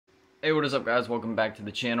Hey, what is up, guys? Welcome back to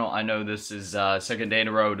the channel. I know this is second day in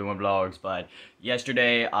a row doing vlogs, but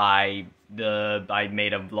yesterday I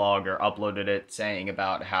made a vlog or uploaded it saying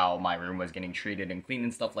about how my room was getting treated and cleaned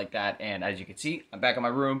and stuff like that. And as you can see, I'm back in my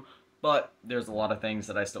room, but there's a lot of things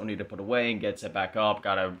that I still need to put away and get set back up.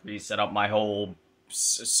 Gotta reset up my whole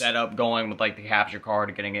setup going with like the capture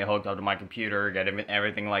card, getting it hooked up to my computer, getting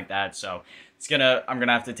everything like that. So I'm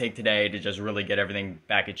gonna have to take today to just really get everything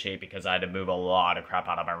back in shape, because I had to move a lot of crap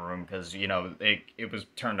out of my room because, you know, it was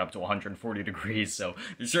turned up to 140 degrees. So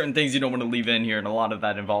there's certain things you don't want to leave in here, and a lot of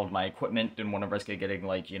that involved my equipment. Didn't want to risk it getting,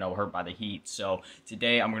 like, you know, hurt by the heat. So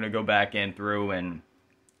today I'm gonna go back in through and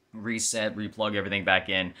reset, replug everything back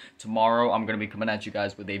in. Tomorrow I'm going to be coming at you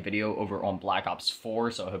guys with a video over on Black Ops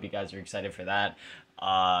 4, so I hope you guys are excited for that.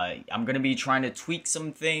 I'm going to be trying to tweak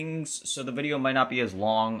some things, so the video might not be as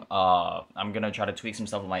long. I'm going to try to tweak some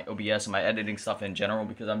stuff with my OBS and my editing stuff in general,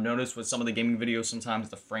 because I've noticed with some of the gaming videos sometimes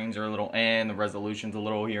the frames are a little the resolution's a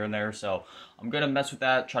little here and there, so I'm going to mess with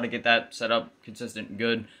that, try to get that set up consistent and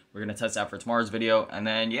good. We're going to test that for tomorrow's video, and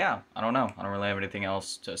then, yeah, I don't know. I don't really have anything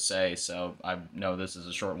else to say, so I know this is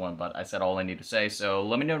a short one, but I said all I need to say, so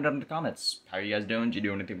let me know down in the comments. How are you guys doing? Did you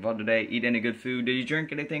do anything fun today? Eat any good food? Did you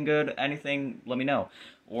drink anything good? Anything? Let me know.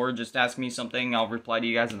 Or just ask me something. I'll reply to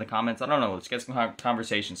you guys in the comments. I don't know. Let's get some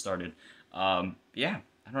conversation started. Yeah,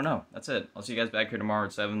 I don't know. That's it. I'll see you guys back here tomorrow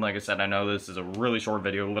at 7. Like I said, I know this is a really short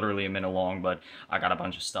video, literally a minute long, but I got a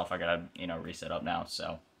bunch of stuff I gotta, you know, reset up now,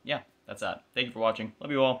 so yeah. That's that. Thank you for watching.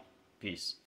 Love you all. Peace.